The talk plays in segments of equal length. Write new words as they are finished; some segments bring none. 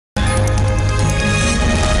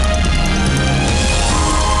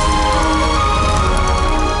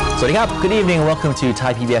Good evening and welcome to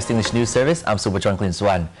ThaiPBS English News Service. I'm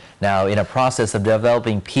Suvarnabhumi. Now, in a process of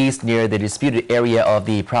developing peace near the disputed area of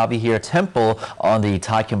the Phra Vihear temple on the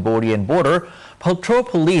Thai-Cambodian border, patrol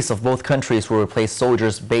police of both countries will replace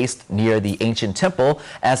soldiers based near the ancient temple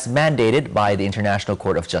as mandated by the International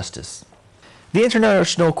Court of Justice. The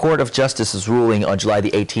International Court of Justice's ruling on July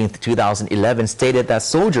the 18th, 2011 stated that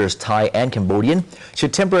soldiers, Thai and Cambodian,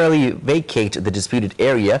 should temporarily vacate the disputed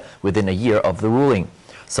area within a year of the ruling.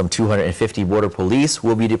 Some 250 border police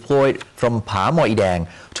will be deployed from Phra Vihear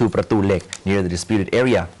to Pratu Lek near the disputed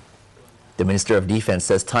area. The Minister of Defense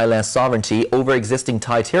says Thailand's sovereignty over existing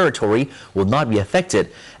Thai territory will not be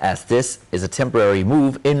affected, as this is a temporary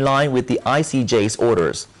move in line with the ICJ's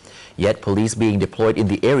orders. Yet police being deployed in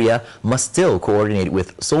the area must still coordinate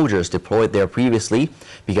with soldiers deployed there previously,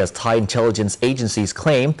 because Thai intelligence agencies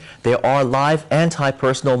claim there are live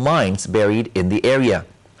anti-personnel mines buried in the area.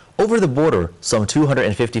 Over the border, some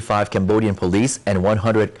 255 Cambodian police and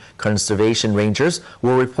 100 conservation rangers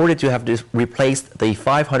were reported to have replaced the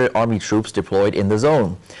 500 army troops deployed in the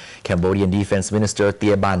zone. Cambodian Defense Minister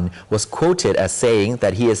Thia Ban was quoted as saying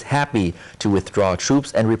that he is happy to withdraw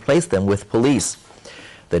troops and replace them with police.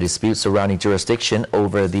 The dispute surrounding jurisdiction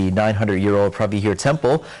over the 900-year-old Phra Vihear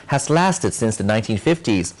temple has lasted since the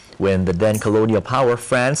 1950s, when the then colonial power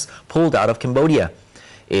France pulled out of Cambodia.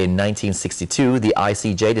 In 1962, the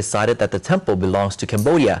ICJ decided that the temple belongs to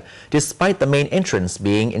Cambodia, despite the main entrance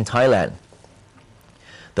being in Thailand.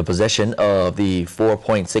 The possession of the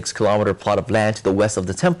 4.6-kilometer plot of land to the west of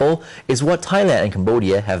the temple is what Thailand and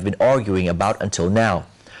Cambodia have been arguing about until now.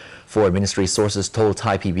 Foreign ministry sources told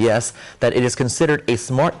ThaiPBS that it is considered a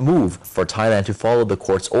smart move for Thailand to follow the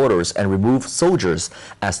court's orders and remove soldiers,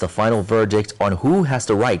 as the final verdict on who has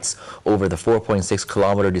the rights over the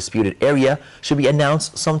 4.6-kilometer disputed area should be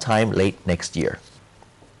announced sometime late next year.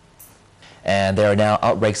 And there are now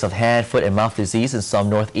outbreaks of hand, foot and mouth disease in some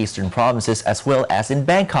northeastern provinces as well as in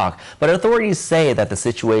Bangkok, but authorities say that the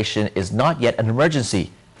situation is not yet an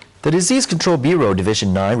emergency. The Disease Control Bureau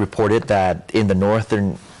Division 9 reported that in the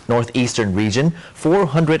northeastern region,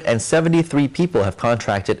 473 people have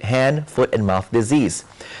contracted hand, foot and mouth disease.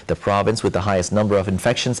 The province with the highest number of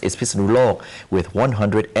infections is Phitsanulok, with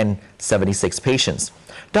 176 patients.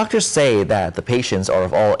 Doctors say that the patients are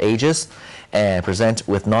of all ages and present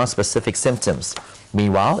with non-specific symptoms.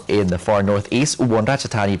 Meanwhile, in the far northeast, Ubon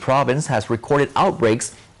Ratchathani province has recorded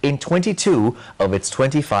outbreaks in 22 of its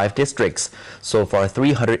 25 districts. So far,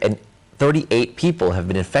 338 people have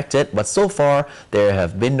been infected, but so far there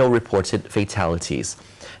have been no reported fatalities.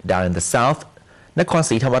 Down in the south, Nakhon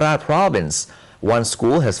Si Thammarat province, one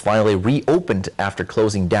school has finally reopened after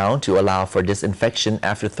closing down to allow for disinfection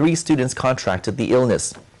after 3 students contracted the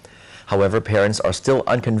illness. However, parents are still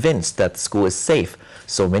unconvinced that the school is safe,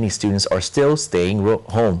 so many students are still staying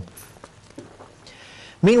home.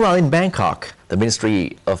 Meanwhile, in Bangkok, the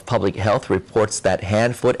Ministry of Public Health reports that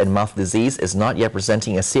hand, foot and mouth disease is not yet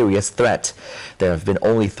presenting a serious threat. There have been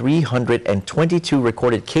only 322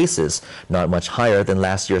 recorded cases, not much higher than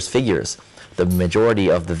last year's figures. The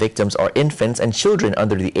majority of the victims are infants and children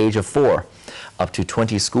under the age of 4. Up to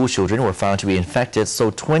 20 school children were found to be infected,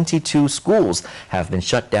 so 22 schools have been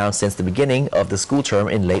shut down since the beginning of the school term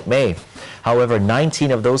in late May. However,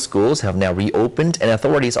 19 of those schools have now reopened, and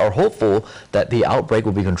authorities are hopeful that the outbreak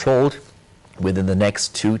will be controlled within the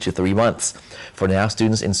next 2 to 3 months. For now,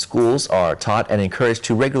 students in schools are taught and encouraged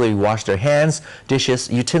to regularly wash their hands, dishes,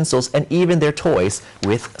 utensils, and even their toys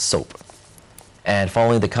with soap. And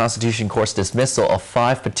following the Constitution Court's dismissal of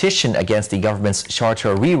 5 petitions against the government's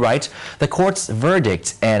charter rewrite, the court's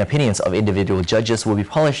verdict and opinions of individual judges will be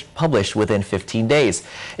published within 15 days.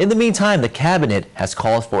 In the meantime, the Cabinet has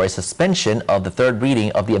called for a suspension of the 3rd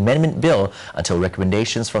reading of the amendment bill until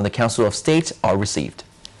recommendations from the Council of State are received.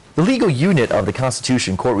 The legal unit of the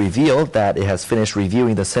Constitution Court revealed that it has finished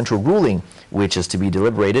reviewing the central ruling, which is to be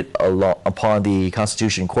deliberated upon the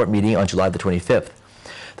Constitution Court meeting on July the 25th.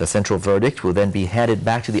 The central verdict will then be handed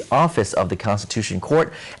back to the office of the Constitution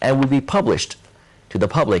Court and will be published to the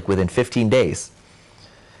public within 15 days.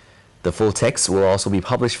 The full text will also be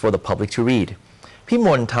published for the public to read.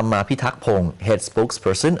 Pimon Thammapitakpong, head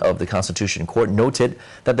spokesperson of the Constitution Court, noted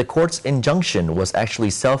that the court's injunction was actually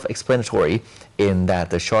self-explanatory in that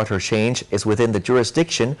the charter change is within the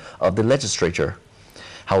jurisdiction of the legislature.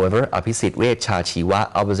 However, Apisit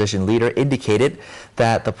Wechchachiwa, opposition leader, indicated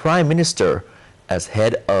that the Prime Minister, as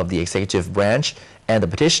head of the executive branch, and the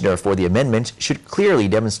petitioner for the amendment should clearly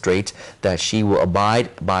demonstrate that she will abide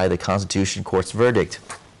by the Constitution Court's verdict.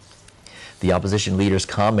 The opposition leader's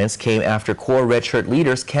comments came after core red shirt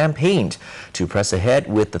leaders campaigned to press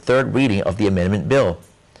ahead with the 3rd reading of the amendment bill.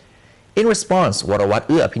 In response, Warawat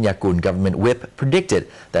Pinyakul, government whip,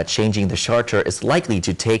 predicted that changing the charter is likely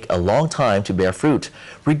to take a long time to bear fruit,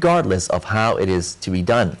 regardless of how it is to be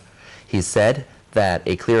done. He said that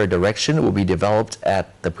a clearer direction will be developed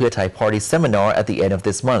at the Phra Thai Party seminar at the end of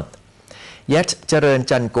this month. Yet, Charan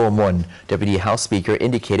Chankomon, Deputy House Speaker,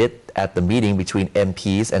 indicated at the meeting between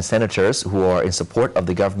MPs and senators who are in support of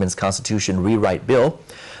the government's constitution rewrite bill,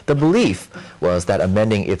 the belief was that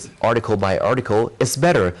amending it article by article is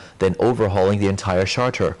better than overhauling the entire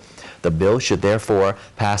charter. The bill should therefore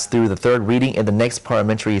pass through the third reading in the next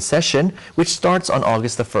parliamentary session, which starts on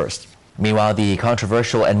August the 1st. Meanwhile, the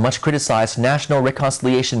controversial and much criticized National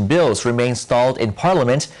Reconciliation Bills remain stalled in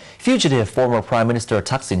Parliament. Fugitive former Prime Minister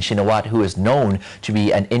Thaksin, who is known to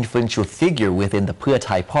be an influential figure within the Phra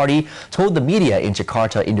Thai Party, told the media in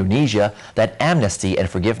Jakarta, Indonesia, that amnesty and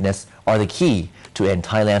forgiveness are the key to end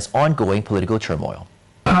Thailand's ongoing political turmoil.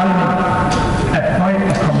 Parliament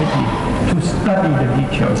appointed a committee to study the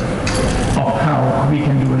details of how we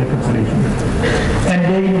can do reconciliation. And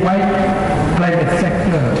they invite private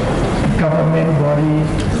sector, government bodies,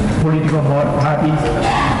 political parties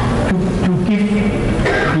to give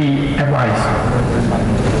the advice,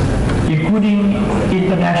 including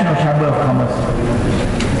International Chamber of Commerce.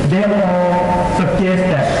 They all suggest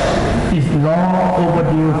that it's long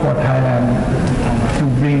overdue for Thailand to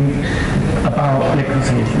bring about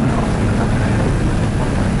reconciliation.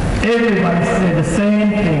 Everyone said the same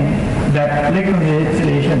thing, that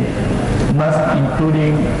reconciliation must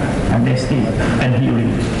including amnesty and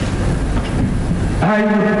healing. I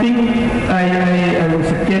would think, I would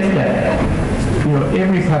suggest that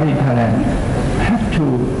every party in Thailand have to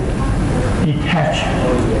detach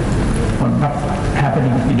from what's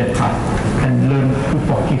happening in the past and learn to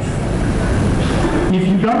forgive. If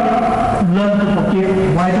you don't learn to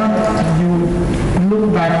forgive, why don't you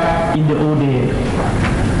look back in the old days?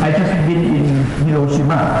 I just been in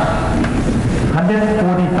Hiroshima.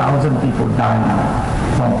 140,000 people died now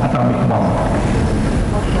from atomic bomb.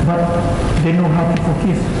 But they know how to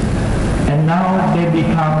forgive. And now they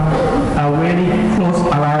become a very close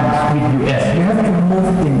alliance with US. You have to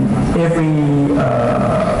move in every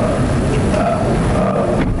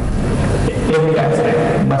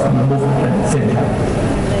aspect must be moved at the same time.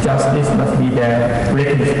 Justice must be there, the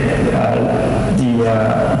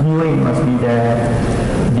hearing must be there,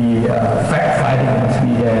 the fact-finding must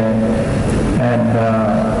be there, and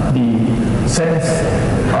the sense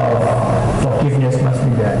of forgiveness must be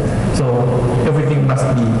there. So everything must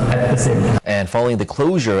be at the same time. And following the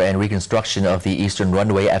closure and reconstruction of the eastern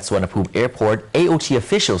runway at Suvarnabhumi Airport, AOT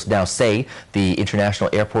officials now say the international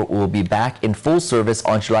airport will be back in full service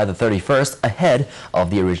on July the 31st, ahead of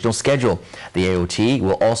the original schedule. The AOT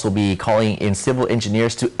will also be calling in civil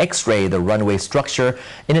engineers to x-ray the runway structure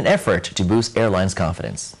in an effort to boost airlines'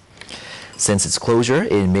 confidence. Since its closure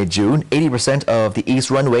in mid-June, 80% of the east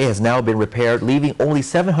runway has now been repaired, leaving only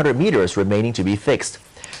 700 meters remaining to be fixed.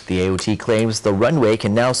 The AOT claims the runway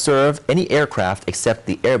can now serve any aircraft except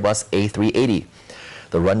the Airbus A380.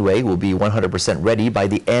 The runway will be 100% ready by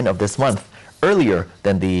the end of this month, earlier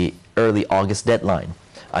than the early August deadline.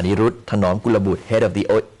 Anirudh Thanomkulabut, head of the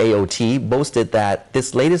AOT, boasted that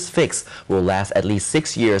this latest fix will last at least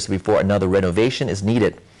 6 years before another renovation is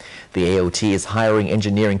needed. The AOT is hiring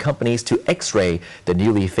engineering companies to x-ray the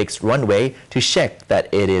newly fixed runway to check that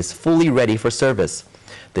it is fully ready for service.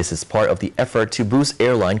 This is part of the effort to boost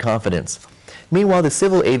airline confidence. Meanwhile, the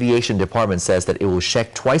Civil Aviation Department says that it will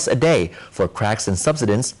check twice a day for cracks and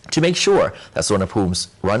subsidence to make sure that Suvarnabhumi's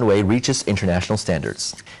runway reaches international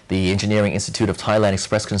standards. The Engineering Institute of Thailand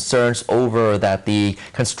expressed concerns over that the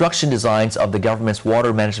construction designs of the government's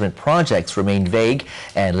water management projects remain vague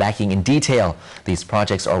and lacking in detail. These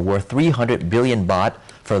projects are worth 300 billion baht.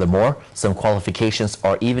 Furthermore, some qualifications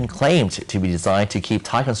are even claimed to be designed to keep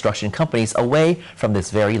Thai construction companies away from this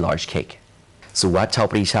very large cake. Suwat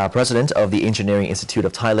Chaupricha, president of the Engineering Institute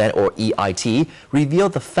of Thailand, or EIT,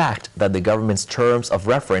 revealed the fact that the government's terms of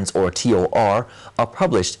reference, or TOR, are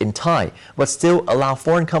published in Thai, but still allow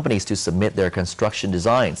foreign companies to submit their construction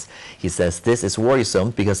designs. He says this is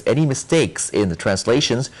worrisome because any mistakes in the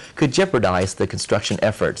translations could jeopardize the construction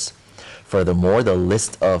efforts. Furthermore, the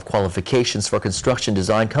list of qualifications for construction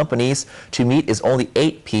design companies to meet is only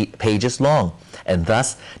 8 pages long, and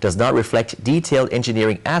thus does not reflect detailed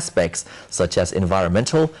engineering aspects such as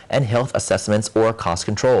environmental and health assessments or cost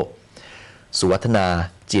control.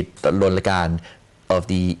 Suwatana Jitlolakan of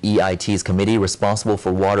the EIT's committee responsible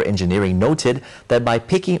for water engineering noted that by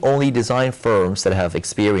picking only design firms that have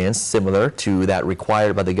experience similar to that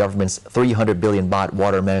required by the government's 300 billion baht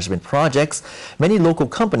water management projects, many local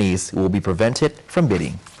companies will be prevented from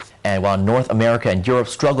bidding. And while North America and Europe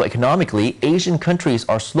struggle economically, Asian countries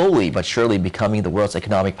are slowly but surely becoming the world's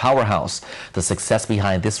economic powerhouse. The success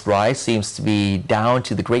behind this rise seems to be down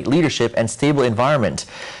to the great leadership and stable environment.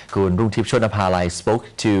 Kun Rungtip Chonapalai spoke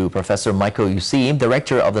to Professor Michael Useem,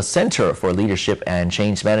 Director of the Center for Leadership and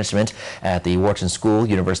Change Management at the Wharton School,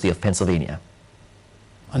 University of Pennsylvania.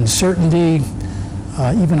 Uncertainty,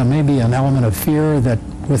 even maybe an element of fear that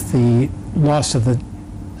with the loss of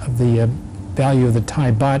the value of the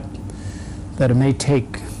Thai baht, that it may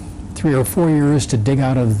take 3 or 4 years to dig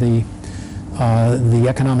out of the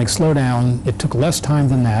economic slowdown. It took less time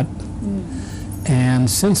than that. And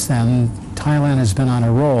since then, Thailand has been on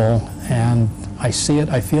a roll, and I see it,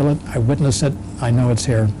 I feel it, I witness it, I know it's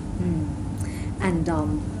here. And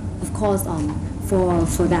of course, for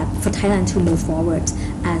Thailand to move forward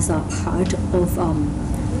as a part of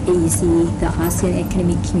AEC, the ASEAN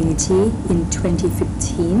Economic Community in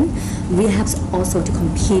 2015, we have also to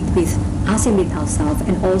compete with ASEAN with ourselves,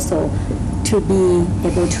 and also to be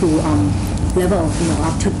able to level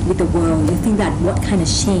up to with the world. I think that what kind of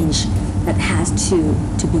change that has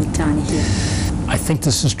to be done here. I think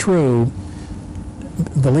this is true.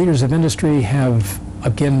 The leaders of industry have,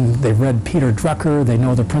 again, they've read Peter Drucker, they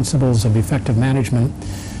know the principles of effective management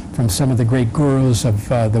from some of the great gurus of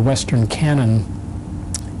the Western canon.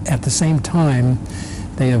 At the same time,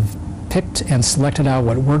 they have picked and selected out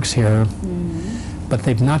what works here, but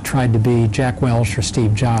they've not tried to be Jack Welch or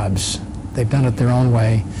Steve Jobs. They've done it their own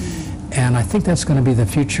way. And I think that's going to be the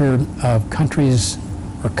future of countries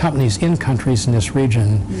or companies in countries in this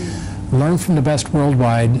region. Learn from the best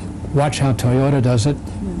worldwide, watch how Toyota does it,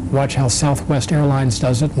 watch how Southwest Airlines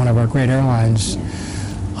does it, one of our great airlines.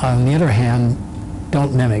 On the other hand,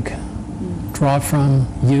 don't mimic. Draw from,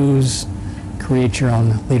 use, create your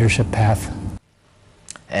own leadership path.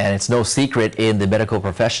 And it's no secret in the medical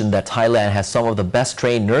profession that Thailand has some of the best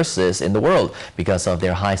trained nurses in the world. Because of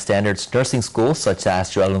their high standards, nursing schools such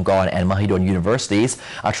as Chulalongkorn and Mahidol universities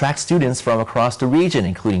attract students from across the region,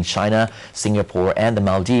 including China, Singapore, and the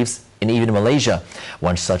Maldives, and even Malaysia.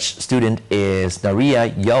 One such student is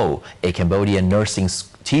Naria Yo, a Cambodian nursing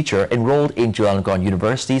teacher enrolled in Chulalongkorn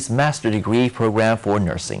University's master degree program for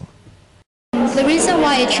nursing. The reason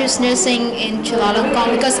why I choose nursing in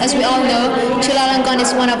Chulalongkorn, because as we all know, Chulalongkorn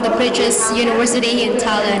is one of the prestigious university in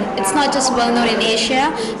Thailand. It's not just well known in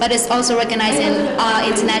Asia, but it's also recognized in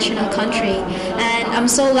international country. And I'm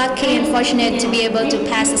so lucky and fortunate to be able to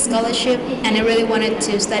pass a scholarship, and I really wanted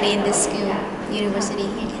to study in this school, university.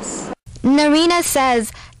 Yes. Narina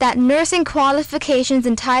says that nursing qualifications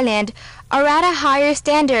in Thailand are at a higher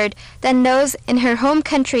standard than those in her home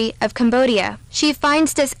country of Cambodia. She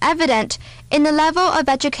finds this evident in the level of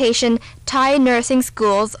education Thai nursing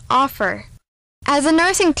schools offer. As a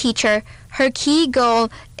nursing teacher, her key goal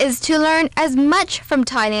is to learn as much from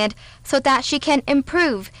Thailand so that she can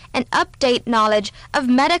improve and update knowledge of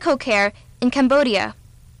medical care in Cambodia.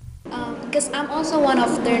 Because I'm also one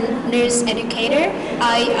of the nurse educator.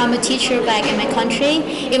 I'm a teacher back in my country,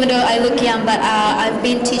 even though I look young, but I've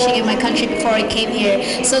been teaching in my country before I came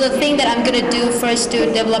here. So the thing that I'm going to do first to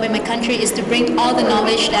develop in my country is to bring all the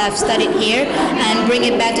knowledge that I've studied here and bring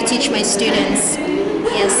it back to teach my students.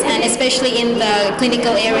 Yes, and especially in the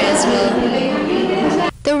clinical area as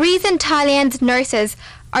well. The reason Thailand's nurses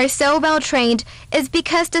are so well trained is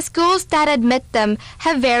because the schools that admit them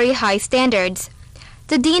have very high standards.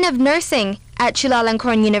 The Dean of Nursing at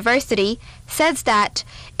Chulalongkorn University says that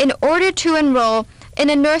in order to enroll in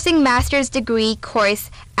a nursing master's degree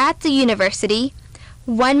course at the university,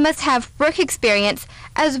 one must have work experience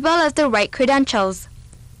as well as the right credentials.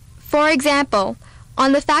 For example,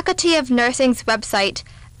 on the Faculty of Nursing's website,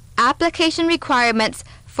 application requirements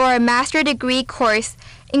for a master degree course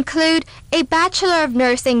include a Bachelor of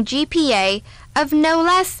Nursing GPA of no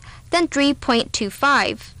less than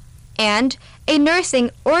 3.25 and a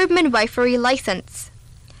nursing or midwifery license.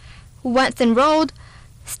 Once enrolled,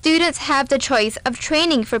 students have the choice of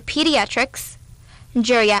training for pediatrics,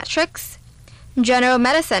 geriatrics, general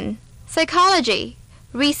medicine, psychology,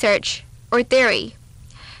 research, or theory.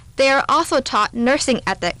 They are also taught nursing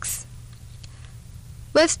ethics.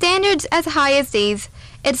 With standards as high as these,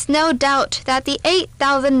 it's no doubt that the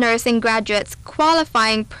 8,000 nursing graduates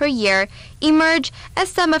qualifying per year emerge as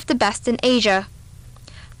some of the best in Asia.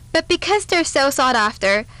 But because they're so sought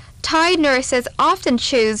after, Thai nurses often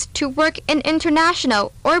choose to work in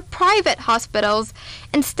international or private hospitals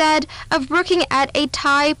instead of working at a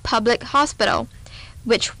Thai public hospital,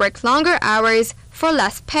 which work longer hours for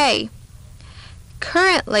less pay.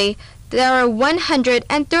 Currently, there are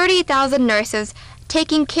 130,000 nurses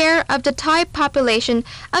taking care of the Thai population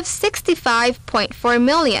of 65.4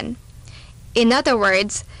 million. In other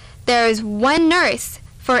words, there is one nurse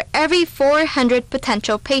for every 400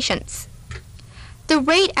 potential patients. The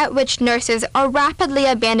rate at which nurses are rapidly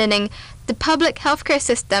abandoning the public healthcare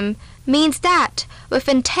system means that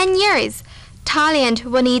within 10 years, Thailand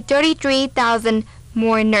will need 33,000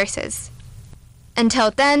 more nurses.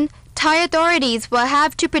 Until then, Thai authorities will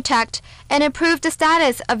have to protect and improve the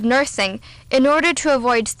status of nursing in order to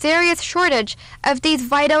avoid serious shortage of these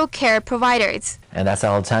vital care providers. And that's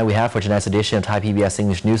all the time we have for tonight's edition of Thai PBS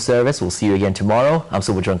English News Service. We'll see you again tomorrow. I'm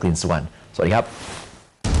Suvarnabhumi Airport. สวัสดีครับ